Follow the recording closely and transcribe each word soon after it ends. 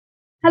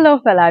Hello,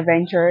 fellow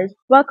adventurers.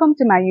 Welcome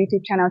to my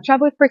YouTube channel,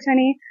 Travel with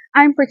Brittany.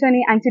 I'm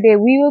Brittany, and today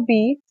we will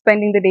be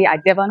spending the day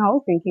at Devon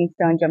House in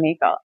Kingston,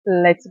 Jamaica.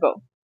 Let's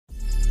go.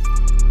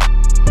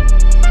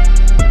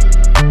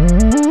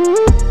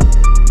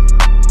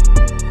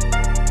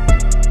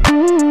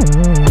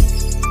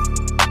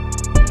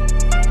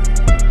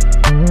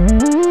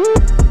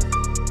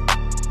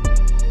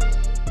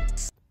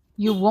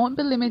 You won't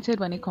be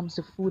limited when it comes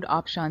to food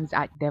options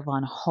at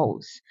Devon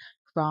House.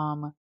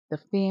 From the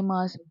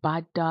famous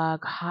bad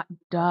dog, hot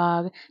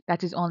dog,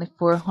 that is only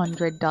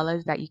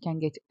 $400 that you can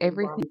get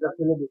everything.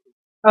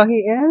 Oh, he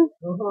is?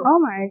 Oh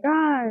my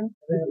God.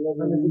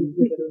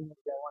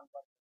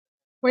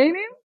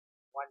 Waiting?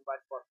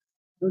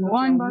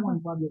 One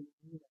bottle.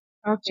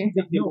 Okay.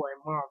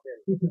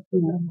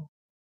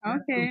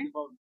 Okay.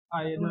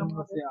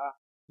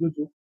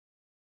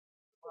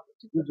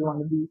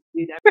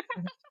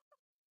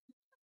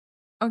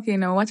 Okay,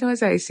 now what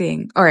was I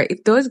saying? All right,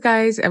 if those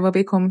guys ever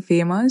become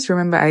famous,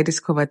 remember I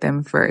discovered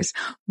them first.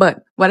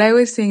 But what I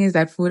was saying is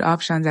that food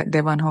options at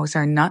Devon House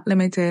are not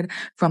limited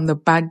from the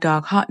bad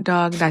dog hot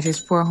dog that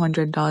is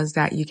 $400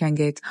 that you can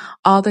get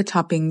all the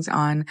toppings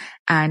on,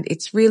 and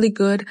it's really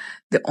good.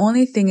 The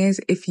only thing is,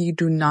 if you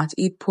do not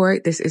eat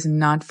pork, this is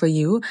not for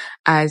you,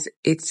 as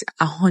it's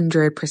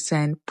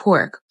 100%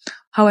 pork.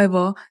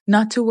 However,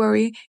 not to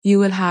worry, you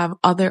will have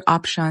other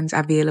options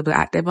available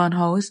at Devon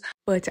House.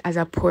 But as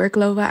a pork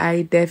lover,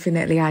 I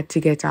definitely had to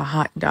get a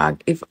hot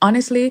dog. If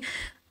honestly,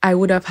 I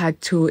would have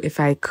had two if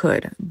I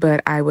could,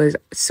 but I was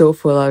so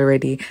full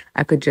already,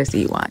 I could just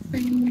eat one.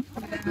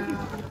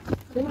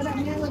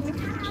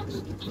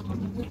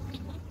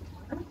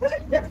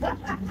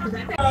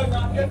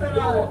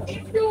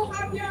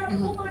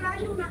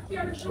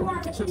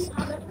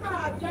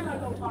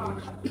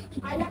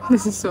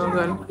 This is so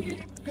good.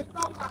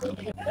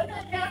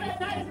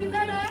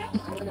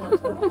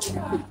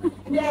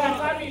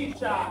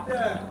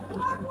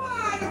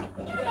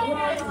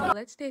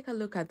 Let's take a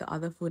look at the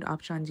other food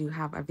options you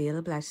have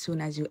available as soon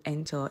as you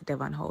enter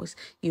Devon House.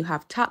 You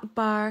have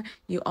TacBar,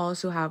 you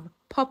also have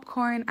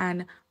popcorn,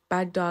 and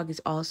Bad Dog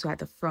is also at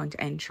the front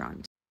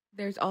entrance.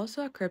 There's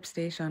also a crepe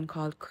station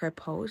called Crepe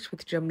House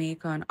with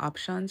Jamaican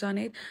options on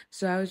it,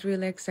 so I was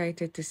really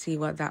excited to see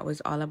what that was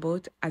all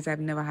about, as I've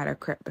never had a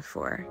crepe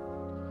before.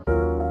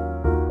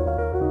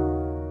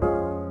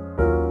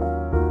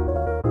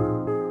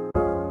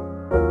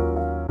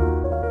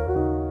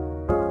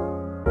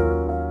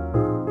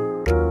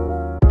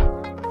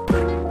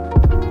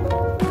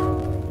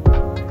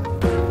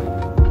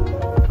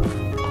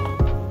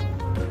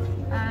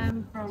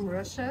 I'm from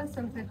Russia,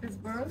 St.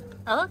 Petersburg.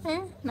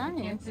 Okay, Came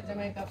nice. to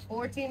Jamaica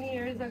 14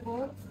 years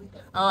ago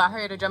Oh, I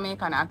heard the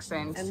Jamaican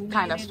accent, and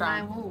kind made of it my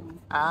strong. home.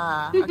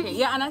 Ah, okay.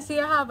 Yeah, and I see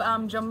you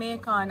have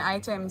Jamaican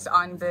items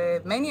on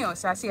the menu.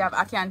 So I see you have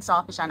ackee and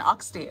saltfish and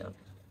oxtail.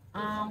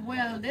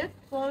 Well, this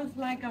was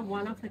like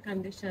one of the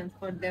conditions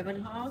for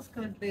Devon House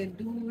because they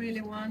do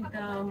really want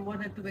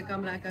it to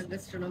become like a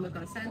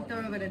gastronomical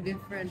center with a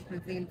different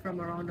cuisine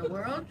from around the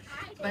world.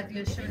 But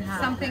you should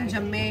have something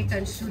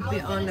Jamaican should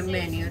be on the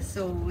menu.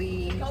 So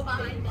we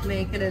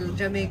make a little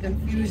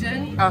Jamaican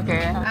fusion.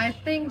 Okay. I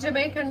think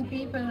Jamaican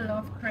people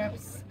love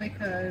crepes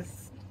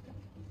because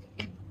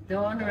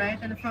done right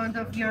in front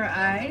of your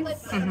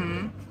eyes.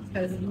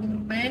 Because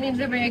many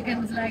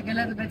Jamaicans like a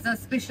little bit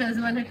suspicious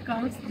when it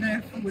comes to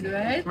their food,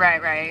 right?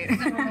 Right, right.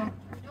 So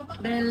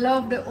they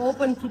love the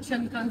open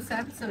kitchen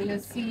concept. So you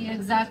see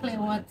exactly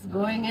what's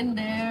going in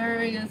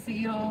there. You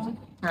see how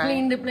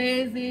clean the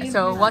place is.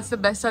 So what's the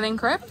best-selling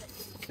crepe?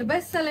 The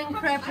best-selling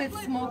crepe is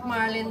smoked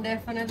marlin,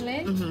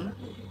 definitely,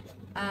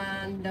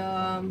 and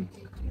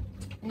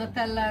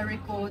Nutella,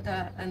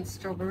 ricotta, and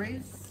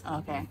strawberries.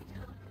 Okay.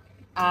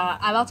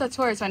 A lot of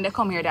tourists, when they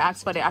come here, they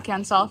ask for the ackee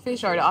and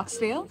saltfish or the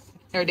oxtail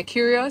or the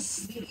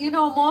curious. You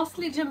know,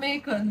 mostly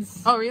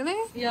Jamaicans. Oh, really?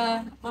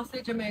 Yeah,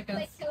 mostly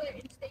Jamaicans.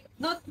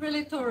 Not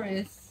really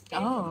tourists.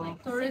 Oh.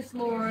 Tourists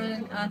more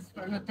ask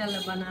for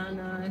Nutella,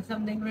 banana,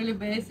 something really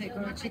basic,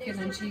 or chicken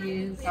and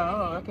cheese.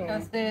 Oh, okay.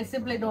 Because they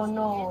simply don't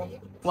know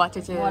What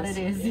it is. what it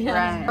is.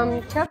 Yeah.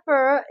 Right.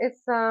 Kefir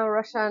is a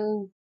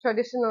Russian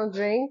traditional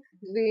drink.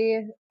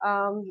 The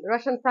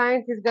Russian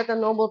scientists got a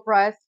Nobel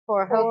Prize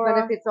for health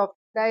benefits of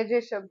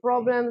digestion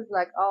problems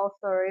like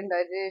ulcer,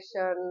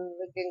 indigestion,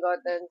 leaking gut,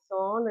 and so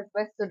on. It's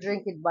best to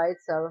drink it by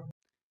itself.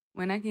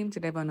 When I came to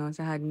Devon House,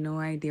 I had no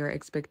idea or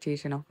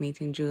expectation of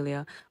meeting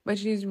Julia, but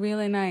she's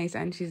really nice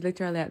and she's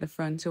literally at the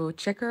front. So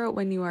check her out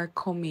when you are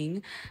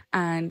coming.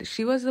 And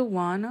she was the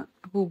one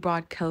who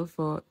brought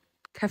Keflo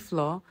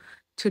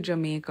to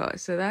Jamaica.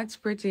 So that's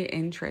pretty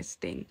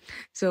interesting.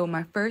 So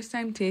my first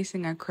time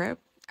tasting a crepe,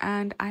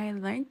 and I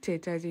liked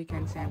it, as you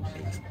can see.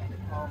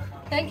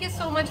 Thank you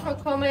so much for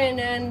coming,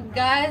 and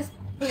guys,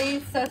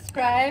 please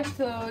subscribe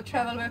to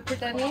Travel with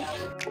Brittany.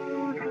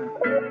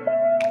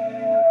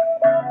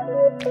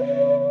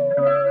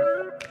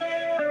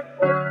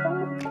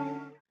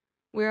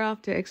 we're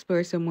off to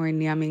explore some more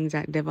Niamings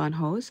at Devon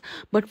House.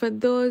 But for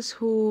those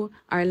who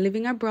are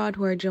living abroad,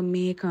 who are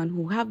Jamaican,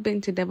 who have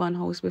been to Devon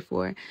House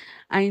before,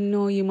 I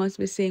know you must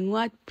be saying,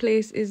 what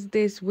place is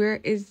this? Where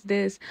is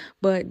this?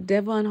 But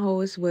Devon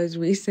House was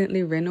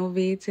recently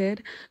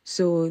renovated,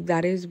 so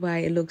that is why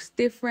it looks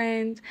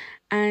different.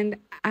 And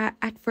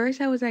at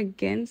first, I was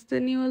against the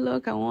new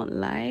look, I won't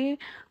lie,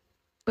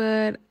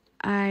 but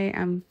I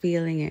am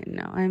feeling it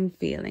now. I'm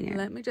feeling it.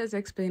 Let me just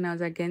explain. I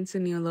was against the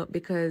new look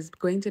because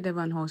going to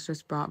Devon House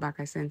just brought back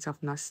a sense of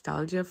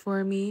nostalgia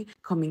for me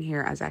coming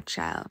here as a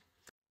child.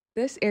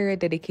 This area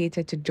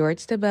dedicated to George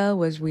Stiebel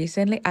was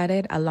recently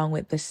added along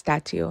with the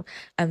statue,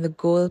 and the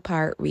gold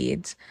part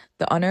reads,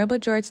 The Honorable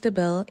George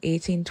Stiebel,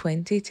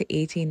 1820 to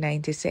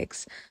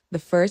 1896, the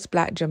first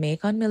Black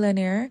Jamaican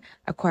millionaire,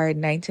 acquired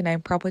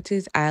 99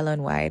 properties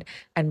island-wide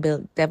and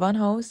built Devon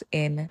House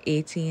in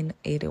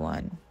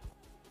 1881.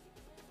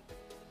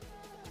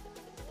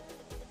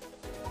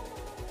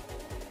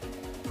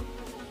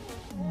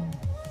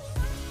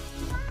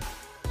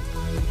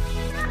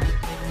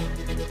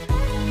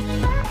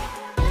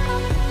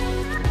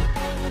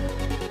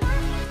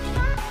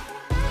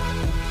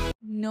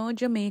 No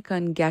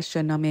Jamaican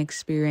gastronomic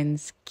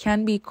experience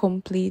can be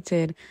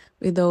completed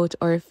without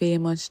our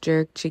famous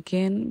jerk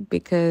chicken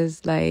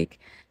because, like,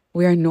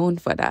 we are known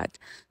for that.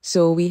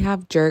 So we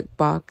have jerk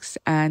box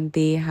and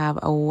they have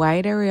a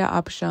wide array of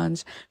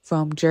options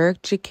from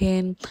jerk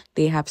chicken.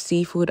 They have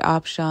seafood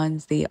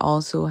options. They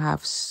also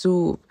have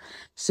soup.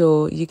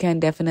 So you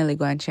can definitely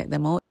go and check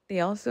them out. They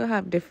also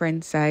have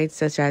different sides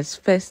such as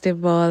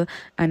festival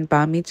and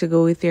bami to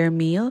go with your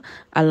meal,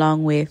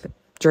 along with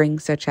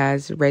drinks such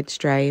as Red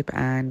Stripe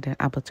and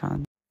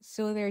Appleton.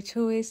 So there are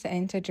two ways to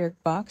enter Jerk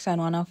Box, and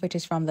one of which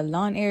is from the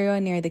lawn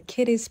area near the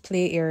kiddies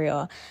play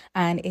area.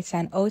 And it's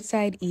an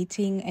outside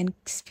eating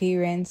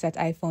experience that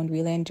I found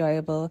really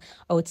enjoyable.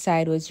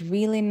 Outside was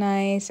really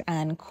nice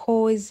and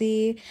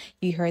cozy.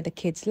 You heard the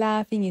kids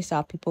laughing, you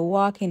saw people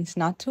walking. It's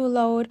not too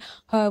loud.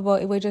 However,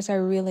 it was just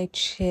a really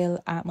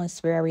chill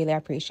atmosphere. I really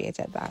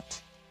appreciated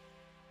that.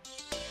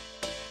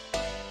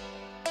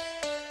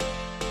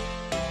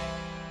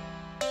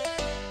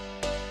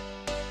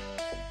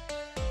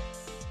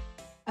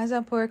 As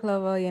a pork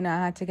lover, I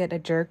had to get a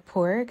jerk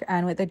pork.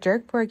 And with the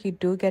jerk pork, you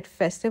do get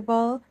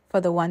festival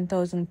for the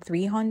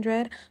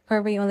 1,300.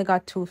 However, you only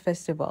got two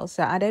festivals.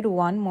 So I added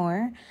one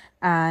more,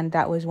 and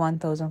that was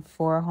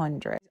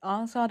 1,400.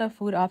 Also, other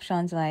food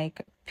options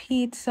like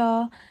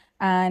pizza.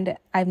 And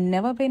I've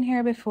never been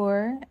here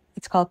before.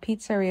 It's called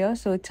Pizzeria.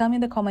 So tell me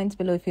in the comments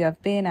below if you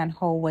have been and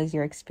how was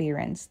your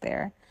experience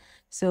there.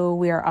 So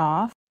we're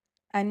off.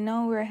 And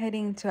now we're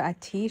heading to a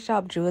tea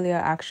shop Julia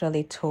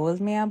actually told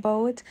me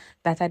about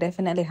that I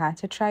definitely had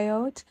to try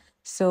out.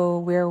 So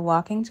we're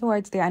walking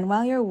towards there. And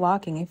while you're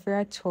walking, if you're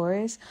a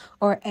tourist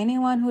or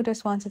anyone who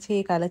just wants to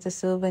take a little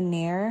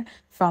souvenir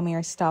from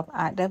your stop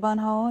at Devon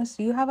House,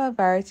 you have a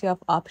variety of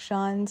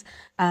options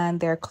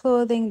and their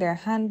clothing, their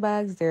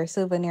handbags, their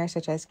souvenirs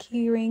such as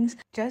key rings.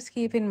 Just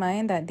keep in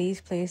mind that these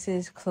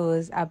places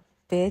close a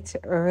bit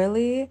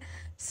early,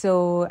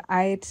 so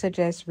I'd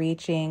suggest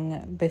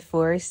reaching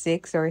before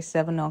 6 or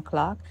 7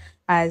 o'clock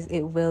as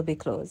it will be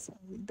closed.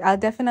 I'll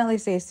definitely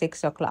say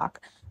 6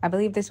 o'clock. I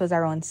believe this was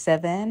around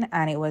 7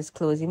 and it was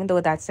closed, even though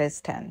that says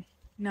 10.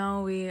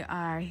 Now we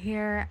are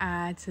here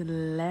at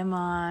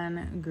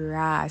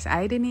Lemongrass.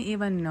 I didn't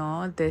even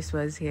know this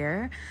was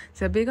here.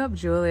 So big up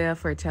Julia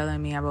for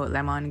telling me about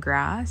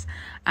Lemongrass.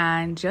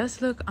 And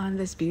just look on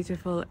this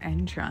beautiful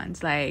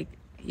entrance. Like,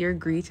 you're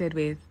greeted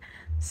with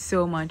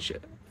so much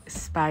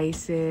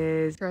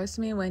spices. Trust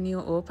me, when you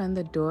open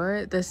the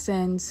door, the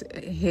scents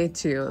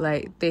hit you.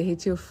 Like, they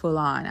hit you full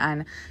on.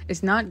 And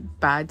it's not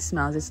bad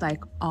smells. It's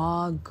like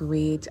all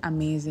great,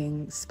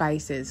 amazing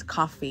spices,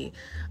 coffee,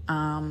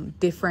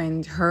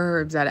 different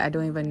herbs that I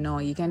don't even know.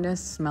 You can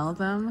just smell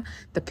them.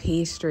 The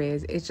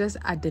pastries. It's just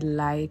a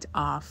delight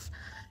of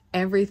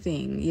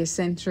everything. Your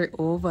sensory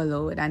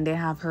overload. And they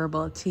have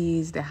herbal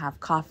teas, they have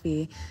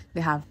coffee,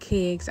 they have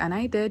cakes, and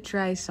I did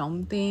try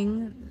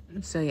something,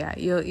 so yeah,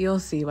 you'll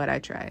see what I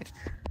tried.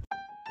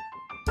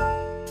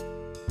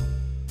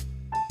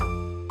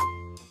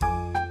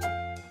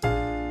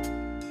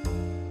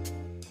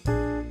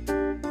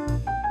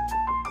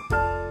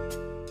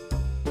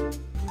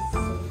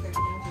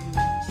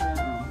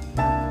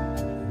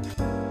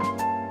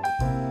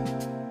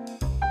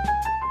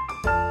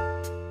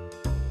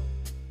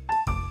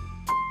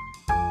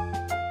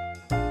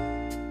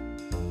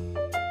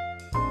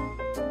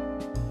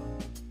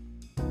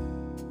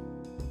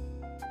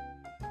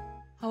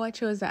 How I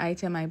chose the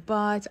item I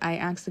bought, I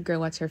asked the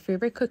girl what's her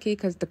favorite cookie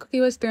because the cookie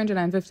was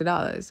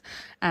 $350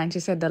 and she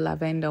said the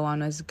lavender one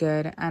was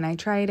good, and I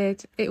tried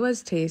it. It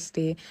was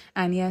tasty,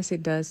 and yes,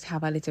 it does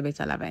have a little bit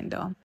of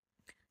lavender.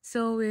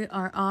 So we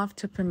are off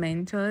to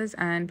Pimentos,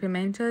 and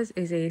Pimentos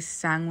is a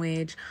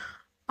sandwich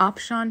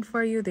option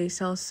for you. They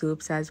sell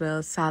soups as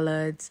well,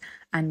 salads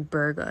and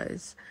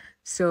burgers.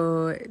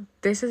 So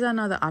this is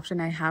another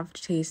option. I have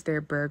tasted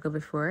their burger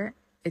before.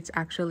 It's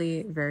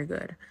actually very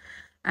good.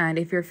 And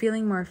if you're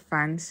feeling more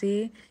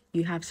fancy,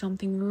 you have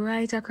something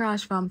right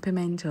across from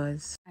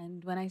Pimentos.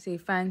 And when I say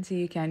fancy,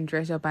 you can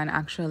dress up and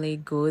actually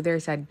go.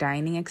 There's a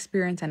dining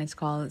experience and it's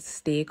called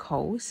Steak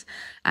House.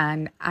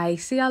 And I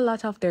see a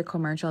lot of their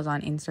commercials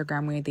on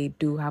Instagram where they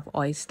do have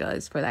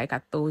oysters for like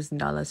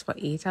 $1,000 for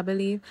 8, I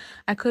believe.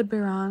 I could be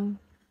wrong.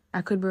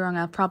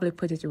 I'll probably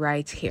put it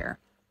right here.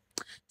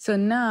 So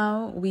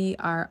now we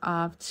are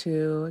off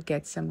to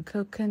get some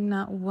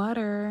coconut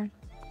water.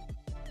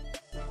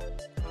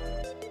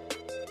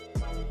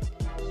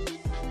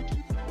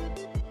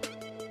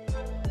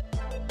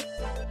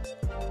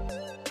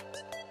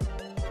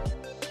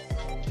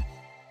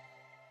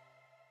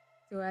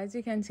 So as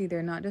you can see,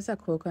 they're not just a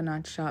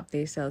coconut shop.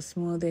 They sell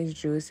smoothies,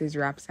 juices,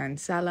 wraps, and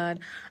salad,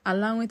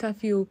 along with a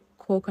few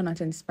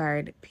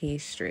coconut-inspired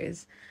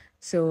pastries.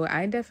 So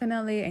I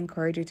definitely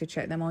encourage you to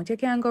check them out. You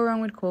can't go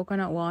wrong with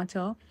coconut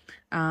water.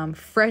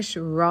 Fresh,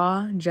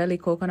 raw, jelly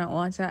coconut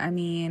water. I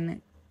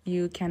mean,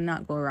 you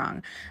cannot go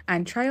wrong.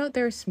 And try out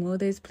their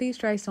smoothies. Please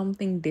try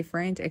something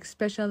different,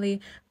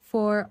 especially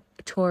for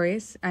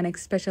tourists and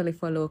especially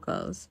for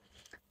locals.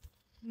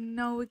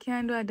 No, we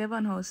can't do a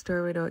Devon House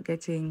tour without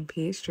getting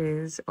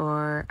pastries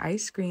or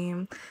ice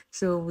cream.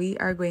 So we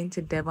are going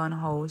to Devon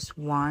House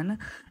 1.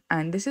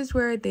 And this is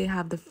where they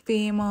have the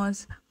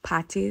famous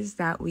patties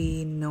that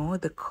we know,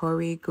 the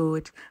curry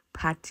goat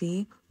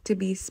patty to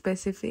be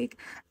specific.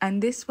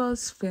 And this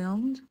was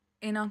filmed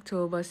in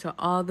October, so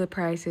all the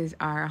prices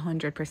are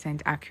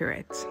 100%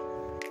 accurate.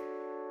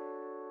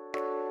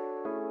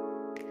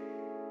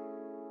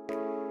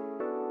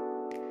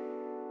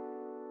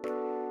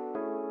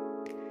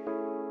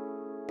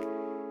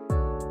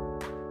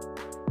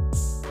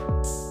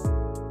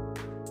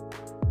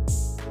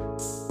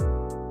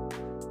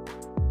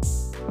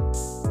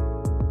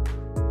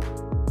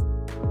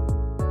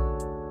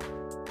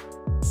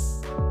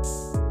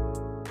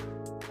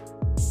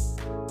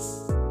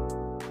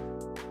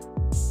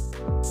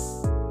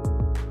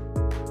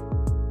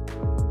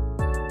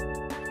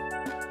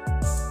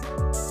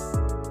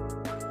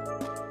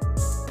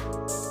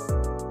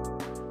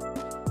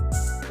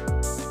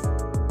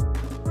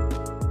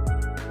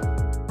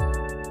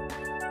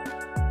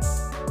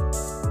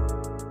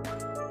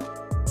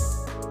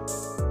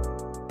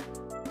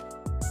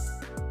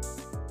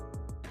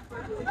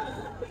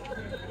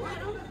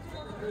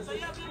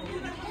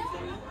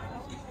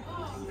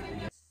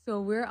 So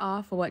we're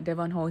off for what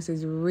Devon House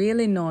is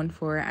really known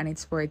for, and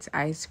it's for its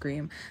ice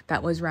cream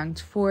that was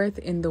ranked 4th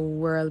in the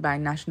world by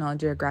National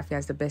Geographic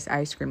as the best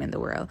ice cream in the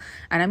world.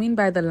 And I mean,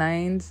 by the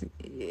lines,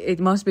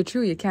 it must be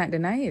true. You can't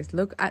deny it.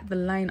 Look at the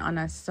line on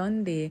a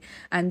Sunday,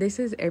 and this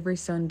is every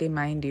Sunday,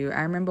 mind you.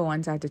 I remember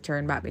once I had to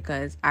turn back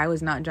because I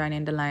was not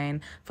joining the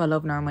line for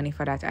love nor money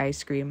for that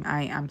ice cream.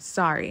 I am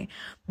sorry.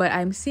 But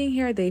I'm seeing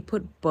here they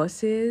put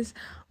buses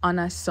on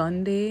a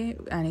Sunday,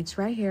 and it's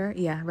right here,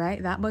 yeah,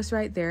 right, that bus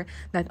right there,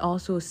 that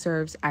also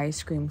serves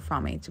ice cream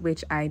from it,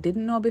 which I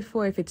didn't know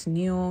before. If it's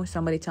new,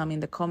 somebody tell me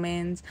in the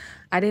comments.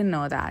 I didn't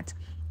know that.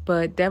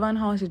 But Devon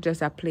House is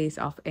just a place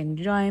of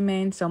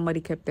enjoyment.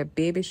 Somebody kept a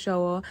baby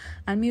shower,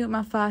 and me with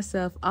my fast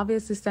self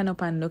obviously stand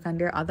up and look, and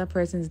there are other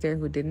persons there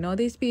who didn't know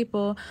these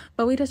people,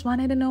 but we just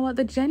wanted to know what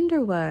the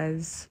gender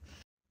was.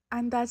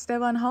 And that's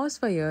Devon House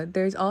for you.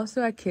 There's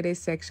also a kiddies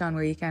section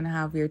where you can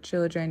have your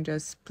children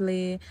just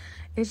play.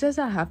 It's just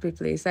a happy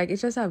place. Like,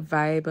 it's just a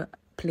vibe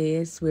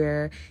place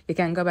where you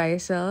can go by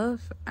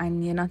yourself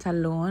and you're not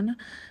alone.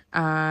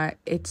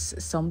 It's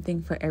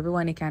something for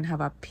everyone. You can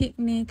have a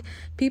picnic.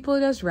 People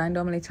just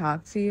randomly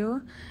talk to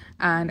you.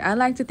 And I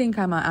like to think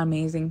I'm an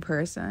amazing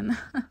person.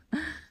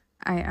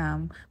 I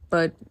am.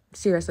 But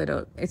seriously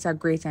though, it's a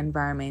great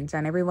environment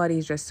and everybody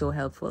is just so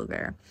helpful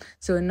there.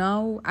 So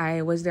now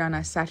I was there on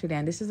a Saturday,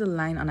 and this is the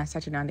line on a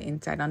Saturday on the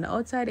inside. On the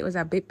outside, it was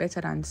a bit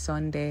better than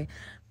Sunday,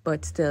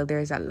 but still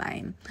there's a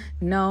line.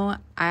 Now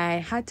I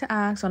had to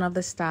ask one of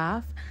the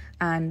staff,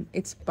 and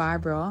it's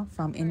Barbara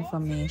from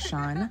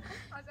Information.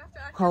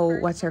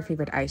 What's her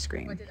favorite ice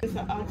cream?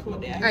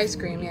 Ice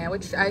cream, yeah.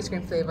 Which ice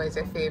cream flavor is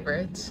your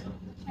favorite?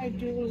 I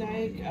do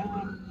like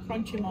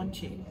crunchy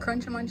munchy.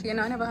 Crunchy munchy. You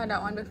know, I never had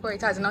that one before.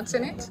 It has nuts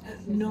in it?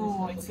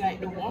 No, it's like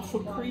the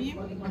waffle cream,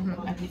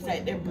 and it's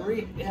like they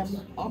break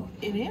them up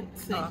in it,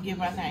 so it give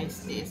a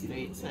nice taste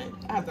to it. So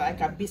it has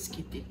like a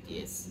biscuity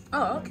taste.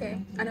 Oh,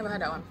 okay. I never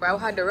had that one before. I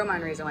had the Roman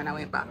raisin when I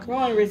went back.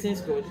 Roman raisin is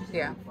good.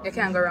 Yeah, you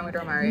can't go wrong with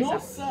Roman raisin. No,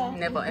 sir.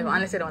 Never, ever,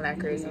 unless you don't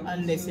like raisin.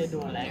 Unless you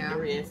don't like the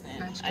raisin.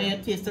 That's And you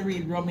taste the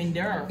real rum in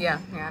there. Yeah,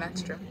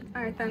 that's true.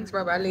 All right, thanks,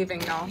 Barbara. I'm leaving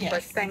now. Yes.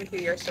 But thank you.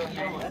 You're so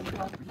nice.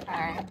 All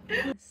right.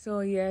 So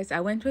yes, I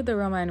went with the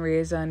Roman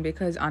raisin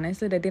because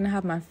honestly, they didn't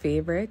have my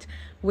favorite,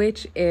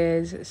 which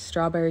is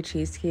strawberry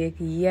cheesecake.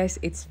 Yes,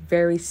 it's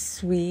very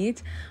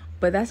sweet,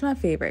 but that's my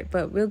favorite.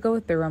 But we'll go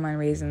with the Roman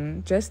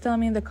raisin. Just tell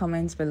me in the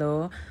comments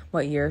below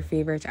what your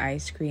favorite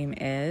ice cream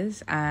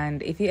is,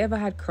 and if you ever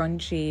had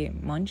crunchy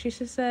munchies,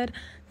 she said,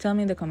 tell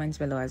me in the comments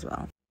below as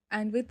well.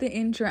 And with the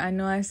intro, I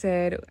know I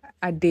said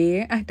a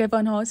day at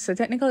Devon House. So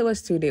technically it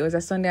was 2 days. It was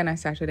a Sunday and a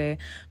Saturday.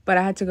 But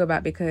I had to go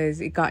back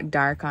because it got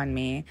dark on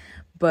me.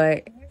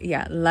 But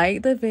yeah,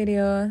 like the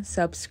video,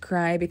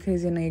 subscribe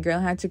because you know your girl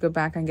had to go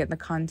back and get the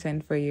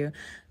content for you.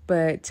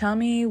 But tell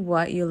me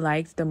what you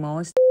liked the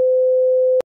most.